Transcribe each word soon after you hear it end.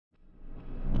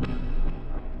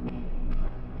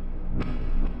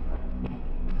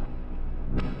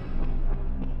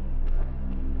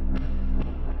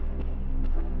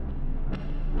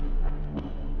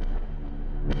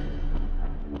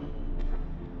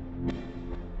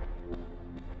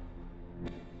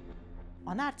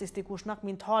A narcisztikusnak,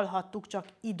 mint hallhattuk, csak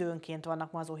időnként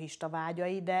vannak mazochista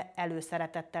vágyai, de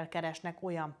előszeretettel keresnek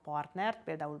olyan partnert,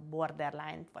 például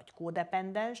borderline-t vagy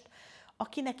codependenst,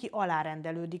 aki neki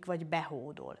alárendelődik vagy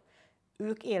behódol.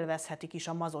 Ők élvezhetik is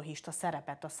a mazochista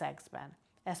szerepet a szexben.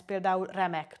 Ez például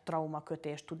remek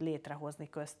traumakötést tud létrehozni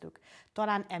köztük.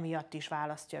 Talán emiatt is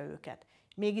választja őket.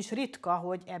 Mégis ritka,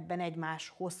 hogy ebben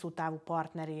egymás hosszú távú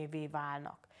partnerévé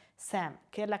válnak. Sam,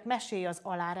 kérlek, mesélj az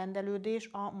alárendelődés,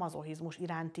 a mazochizmus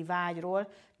iránti vágyról.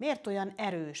 Miért olyan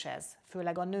erős ez,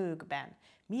 főleg a nőkben?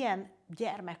 Milyen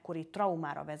gyermekkori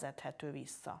traumára vezethető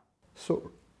vissza? So,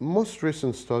 most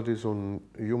recent studies on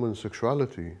human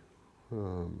sexuality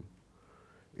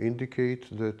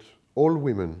indicate that all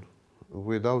women,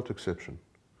 without exception,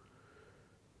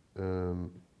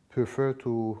 prefer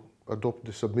to adopt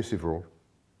the submissive role.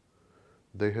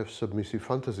 They have submissive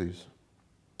fantasies.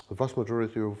 The vast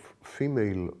majority of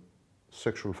female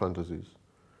sexual fantasies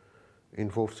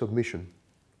involve submission,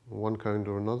 one kind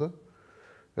or another,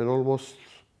 and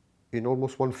in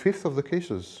almost 1/5 of the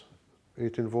cases,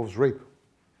 it involves rape.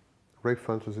 Rape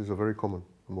fantasies are very common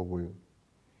among women.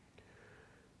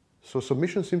 So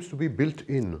submission seems to be built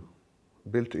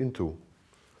into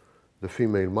the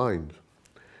female mind.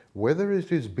 Whether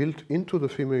it is built into the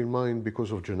female mind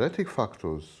because of genetic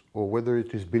factors, or whether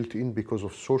it is built in because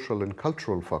of social and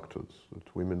cultural factors,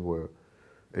 that women were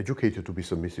educated to be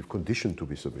submissive, conditioned to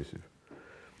be submissive,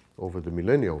 over the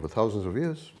millennia, over thousands of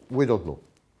years, we don't know.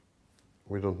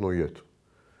 We don't know yet.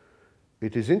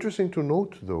 It is interesting to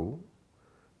note, though,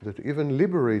 that even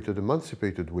liberated,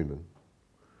 emancipated women,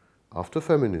 after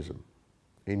feminism,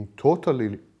 in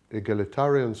totally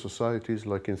egalitarian societies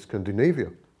like in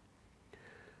Scandinavia,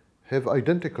 have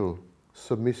identical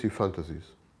submissive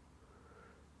fantasies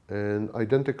and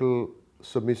identical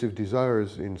submissive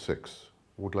desires in sex,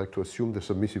 would like to assume the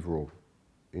submissive role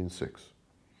in sex.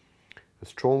 A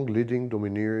strong, leading,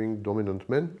 domineering, dominant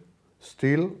man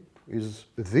still is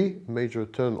the major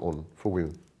turn-on for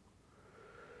women.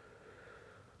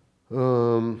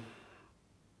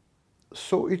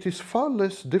 So it is far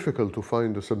less difficult to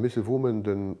find a submissive woman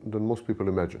than most people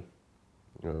imagine.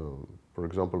 For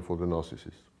example, for the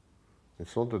narcissist.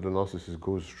 It's not that the narcissist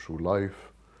goes through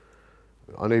life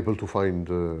unable to find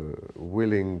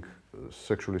willing,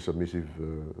 sexually submissive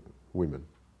women.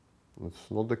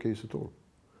 That's not the case at all.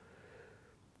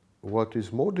 What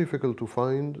is more difficult to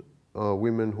find are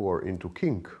women who are into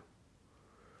kink,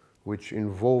 which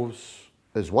involves,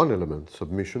 as one element,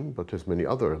 submission, but has many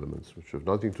other elements which have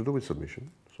nothing to do with submission,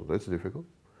 so that's difficult.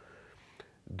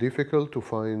 Difficult to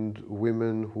find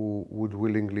women who would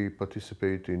willingly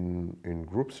participate in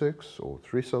group sex or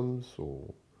threesomes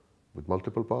or with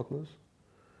multiple partners.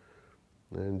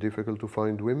 And difficult to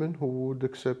find women who would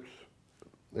accept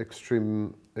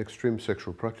extreme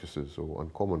sexual practices or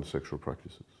uncommon sexual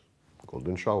practices,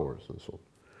 golden showers and so on.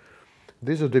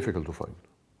 These are difficult to find,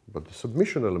 but the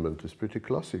submission element is pretty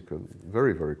classic and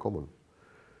very, very common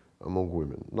among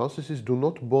women. Narcissists do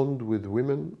not bond with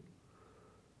women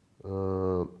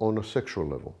on a sexual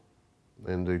level,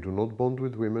 and they do not bond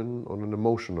with women on an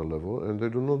emotional level, and they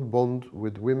do not bond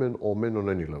with women or men on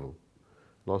any level.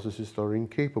 Narcissists are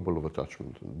incapable of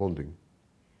attachment and bonding.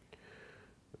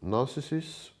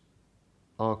 Narcissists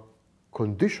are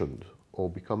conditioned or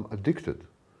become addicted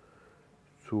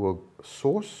to a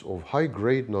source of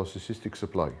high-grade narcissistic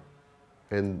supply,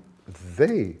 and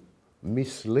they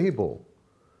mislabel,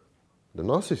 the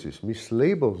narcissist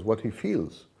mislabels what he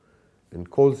feels and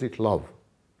calls it love,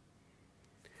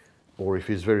 or if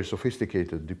he's very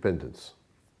sophisticated, dependence.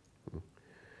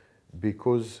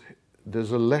 Because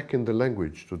there's a lack in the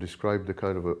language to describe the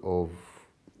kind of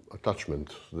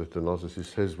attachment that the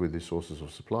narcissist has with these sources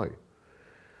of supply.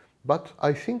 But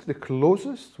I think the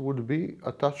closest would be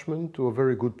attachment to a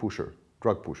very good pusher,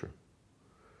 drug pusher.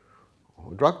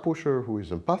 A drug pusher who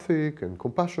is empathic and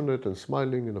compassionate and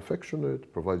smiling and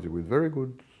affectionate, provides you with very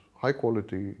good, high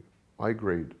quality,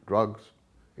 high-grade drugs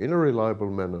in a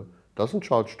reliable manner, doesn't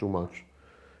charge too much,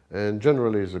 and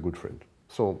generally is a good friend.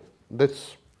 So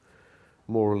that's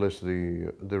more or less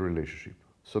the relationship.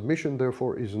 Submission,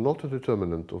 therefore, is not a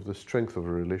determinant of the strength of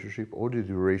a relationship or the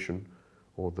duration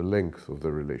or the length of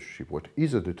the relationship. What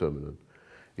is a determinant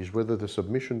is whether the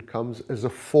submission comes as a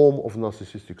form of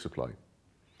narcissistic supply.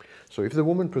 So if the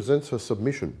woman presents her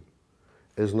submission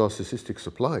as narcissistic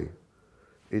supply,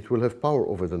 it will have power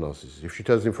over the narcissist. If she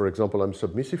tells him, for example, I'm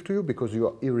submissive to you because you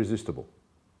are irresistible.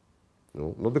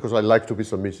 No, not because I like to be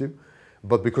submissive,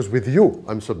 but because with you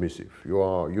I'm submissive. You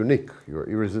are unique, you are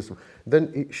irresistible.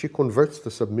 Then she converts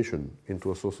the submission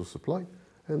into a source of supply,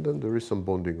 and then there is some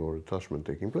bonding or attachment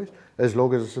taking place, as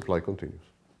long as the supply continues.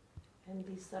 And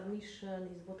this submission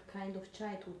is what kind of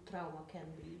childhood trauma can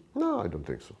be? No, I don't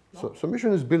think so. No?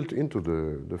 Submission is built into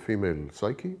the female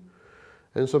psyche,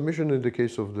 and submission in the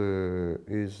case of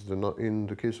in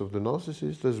the case of the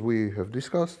narcissist, as we have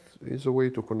discussed, is a way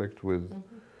to connect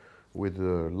with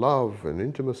love and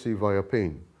intimacy via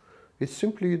pain. It's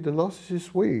simply the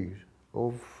narcissist's way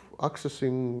of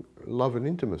accessing love and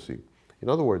intimacy. In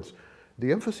other words,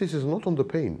 the emphasis is not on the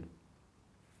pain.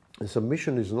 The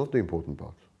submission is not the important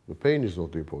part. The pain is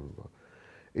not the important part.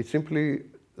 It's simply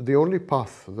the only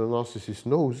path the narcissist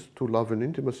knows to love and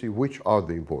intimacy, which are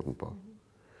the important part.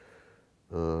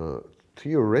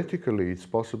 Theoretically, it's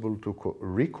possible to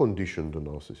recondition the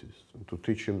narcissist and to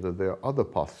teach him that there are other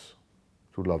paths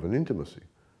to love and intimacy,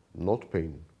 not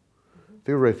pain.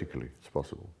 Theoretically, it's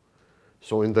possible.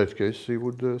 So in that case, he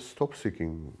would stop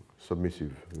seeking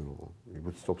submissive, he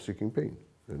would stop seeking pain,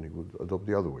 and he would adopt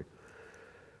the other way.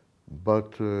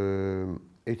 But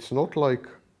it's not like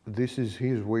this is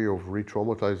his way of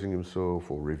re-traumatizing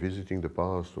himself or revisiting the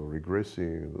past or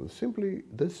regressing. Simply,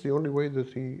 that's the only way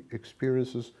that he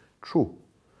experiences true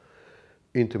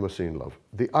intimacy in love.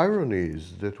 The irony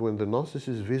is that when the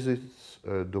narcissist visits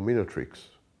a dominatrix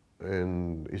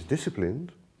and is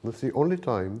disciplined, that's the only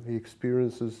time he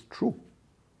experiences true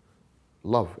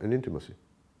love and intimacy.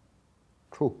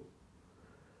 True.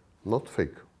 Not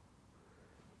fake.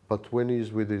 But when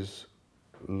he's with his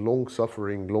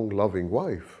long-suffering, long-loving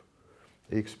wife,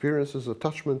 he experiences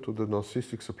attachment to the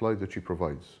narcissistic supply that she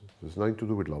provides. There's nothing to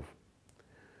do with love.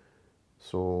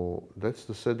 So that's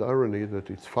the sad irony, that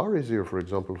it's far easier, for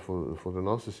example, for the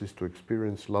narcissist to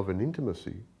experience love and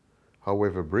intimacy,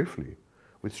 however briefly,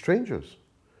 with strangers,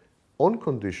 on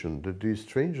condition that these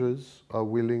strangers are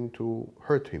willing to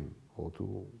hurt him or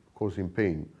to cause him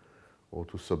pain or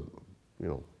to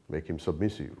make him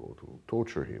submissive or to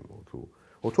torture him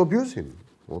or to abuse him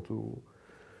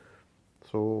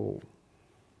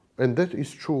and that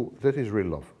is true, that is real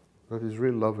love. That is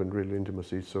real love and real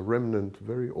intimacy. It's a remnant,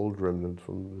 very old remnant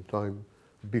from the time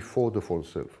before the false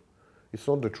self. It's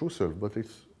not the true self, but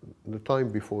it's the time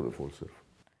before the false self.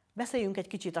 Beszéljünk egy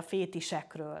kicsit a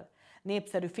fétisekről.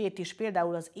 Népszerű fétis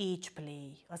például az age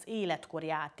play, az életkor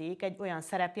játék, egy olyan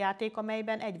szerepjáték,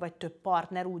 amelyben egy vagy több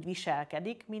partner úgy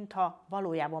viselkedik, mintha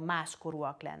valójában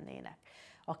máskorúak lennének.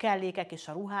 A kellékek és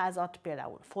a ruházat,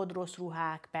 például fodros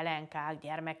ruhák, pelenkák,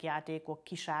 gyermekjátékok,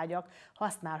 kiságyak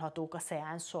használhatók a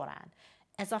szeánsz során.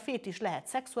 Ez a fétis lehet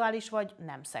szexuális vagy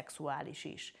nem szexuális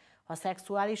is. Ha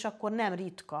szexuális, akkor nem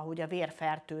ritka, hogy a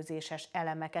vérfertőzéses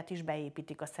elemeket is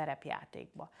beépítik a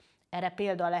szerepjátékba. Erre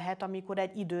példa lehet, amikor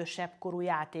egy idősebb korú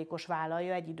játékos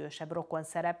vállalja egy idősebb rokon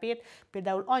szerepét,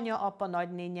 például anya, apa,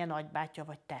 nagynénje, nagybátyja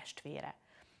vagy testvére.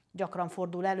 Gyakran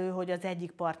fordul elő, hogy az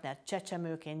egyik partner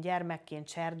csecsemőként, gyermekként,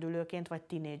 serdülőként vagy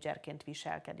tinédzserként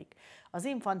viselkedik. Az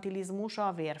infantilizmus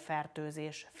a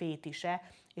vérfertőzés fétise,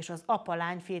 és az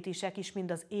apa-lány fétisek is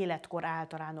mind az életkor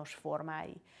általános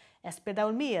formái. Ez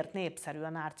például miért népszerű a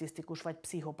narcisztikus vagy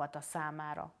pszichopata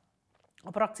számára? A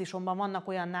praxisomban vannak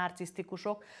olyan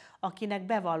narcisztikusok, akinek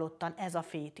bevallottan ez a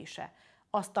fétise.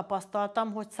 Azt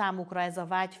tapasztaltam, hogy számukra ez a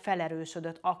vágy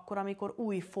felerősödött akkor, amikor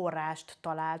új forrást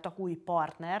találtak, új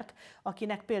partnert,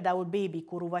 akinek például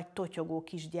bébikorú vagy totyogó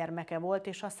kisgyermeke volt,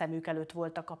 és a szemük előtt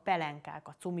voltak a pelenkák,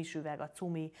 a cumisüveg, a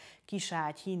cumi,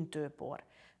 kiságy, hintőpor.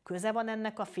 Köze van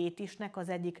ennek a fétisnek az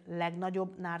egyik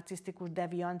legnagyobb narcisztikus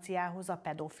devianciához, a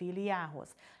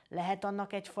pedofiliához? Lehet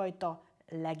annak egyfajta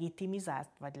legitimizált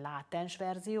vagy látens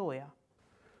verziója?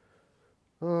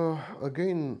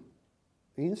 Again,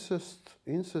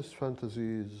 incest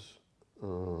fantasies,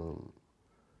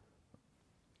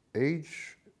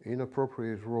 age,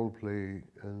 inappropriate role play,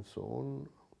 and so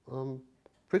on,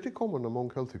 pretty common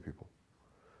among healthy people.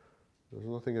 There's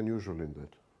nothing unusual in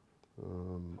that.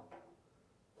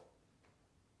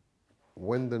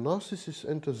 When the narcissist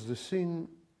enters the scene,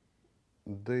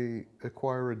 they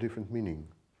acquire a different meaning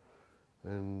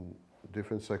and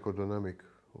different psychodynamic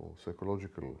or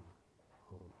psychological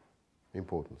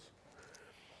importance.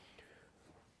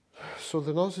 So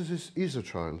the narcissist is a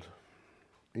child,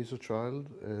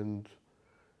 and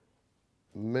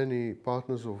many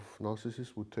partners of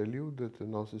narcissists would tell you that the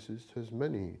narcissist has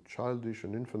many childish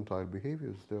and infantile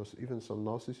behaviors. There's even some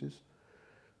narcissists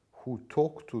who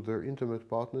talk to their intimate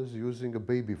partners using a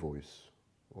baby voice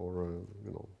or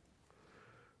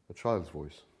a child's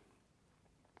voice.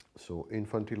 So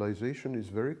infantilization is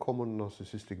very common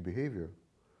narcissistic behavior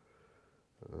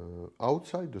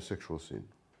outside the sexual scene.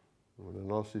 When a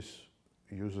narcissist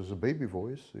uses a baby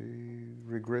voice, he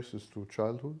regresses to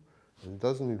childhood and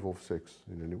doesn't involve sex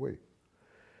in any way.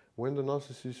 When the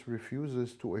narcissist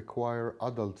refuses to acquire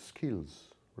adult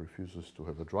skills refuses to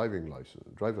have a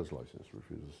driver's license,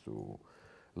 refuses to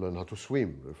learn how to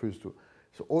swim, refuses to...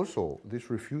 So also, this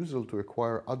refusal to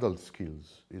acquire adult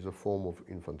skills is a form of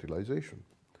infantilization.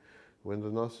 When the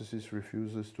narcissist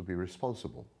refuses to be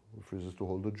responsible, refuses to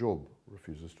hold a job,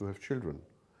 refuses to have children,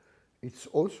 it's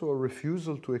also a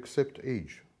refusal to accept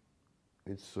age.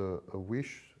 It's a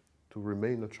wish to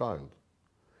remain a child.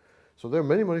 So there are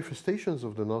many manifestations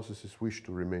of the narcissist's wish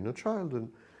to remain a child,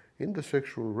 and in the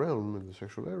sexual realm, in the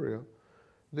sexual area,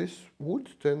 this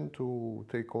would tend to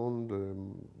take on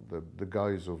the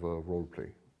guise of a role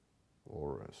play.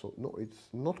 So no, it's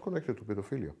not connected to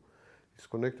pedophilia. It's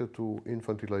connected to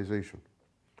infantilization.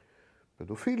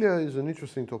 Pedophilia is an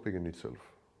interesting topic in itself,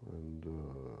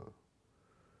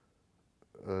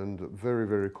 and very,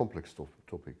 very complex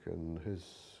topic, and has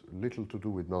little to do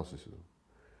with narcissism.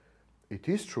 It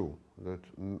is true that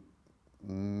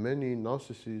many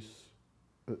narcissists,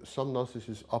 some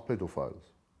narcissists are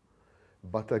pedophiles,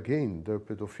 but again, their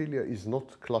pedophilia is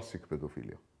not classic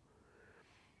pedophilia.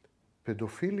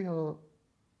 Pedophilia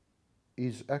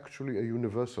is actually a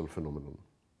universal phenomenon.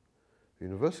 A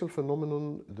universal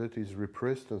phenomenon that is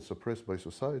repressed and suppressed by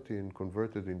society and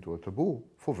converted into a taboo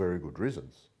for very good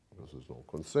reasons. Because there's no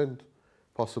consent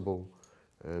possible,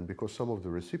 and because some of the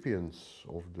recipients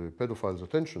of the pedophile's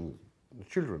attention, the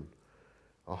children,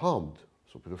 are harmed.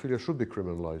 So pedophilia should be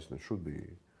criminalized and should be...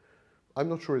 I'm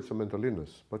not sure it's a mental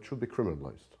illness, but should be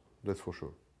criminalized, that's for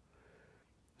sure.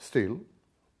 Still,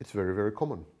 it's very, very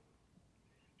common.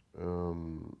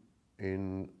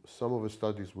 In some of the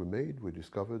studies we made, we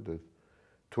discovered that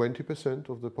 20%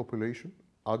 of the population,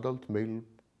 adult male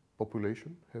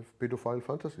population, have pedophile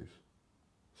fantasies.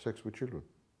 Sex with children,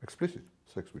 explicit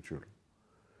sex with children.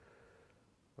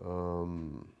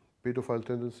 Pedophile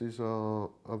tendencies are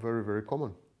very, very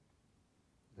common.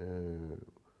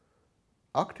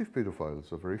 Active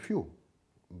pedophiles are very few,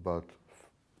 but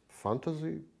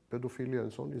fantasy, pedophilia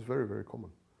and so on is very, very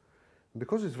common.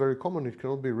 Because it's very common, it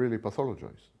cannot be really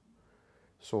pathologized.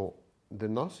 So the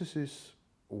narcissist,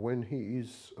 when he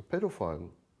is a pedophile,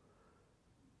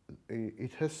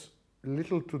 it has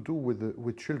little to do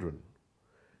with children.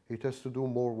 It has to do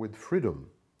more with freedom,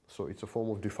 so it's a form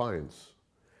of defiance.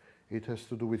 It has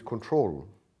to do with control.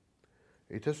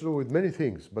 It has to do with many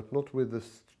things, but not with the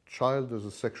child as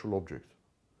a sexual object.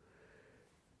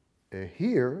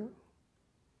 Here,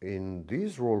 in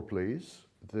these role plays,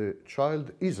 the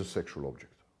child is a sexual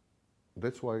object.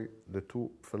 That's why the two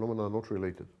phenomena are not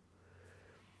related.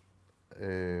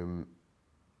 In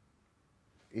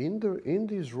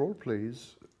these role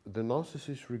plays, the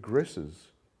narcissist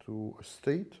regresses to a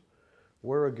state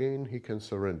where again he can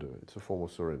surrender. It's a form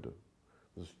of surrender.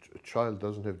 A child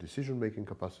doesn't have decision-making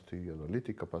capacity,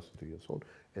 analytic capacity, and so on,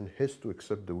 and has to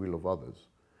accept the will of others.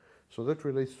 So that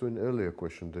relates to an earlier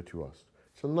question that you asked.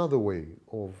 It's another way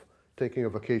of taking a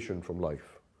vacation from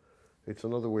life. It's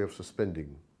another way of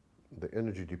suspending the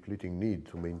energy-depleting need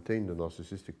to maintain the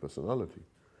narcissistic personality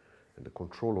and the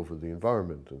control over the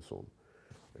environment and so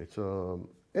on.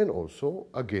 And also,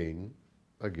 again,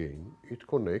 it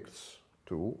connects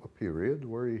to a period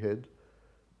where he had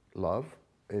love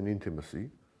and intimacy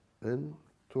and,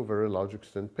 to a very large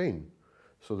extent, pain.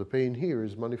 So the pain here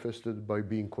is manifested by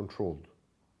being controlled,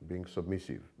 being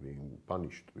submissive, being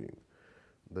punished.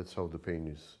 That's how the pain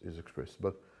is expressed.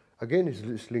 But again, it's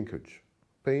this linkage: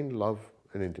 pain, love,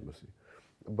 and intimacy.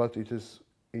 But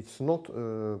it's not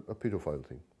a pedophile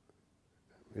thing.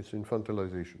 It's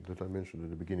infantilization that I mentioned at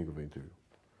the beginning of the interview.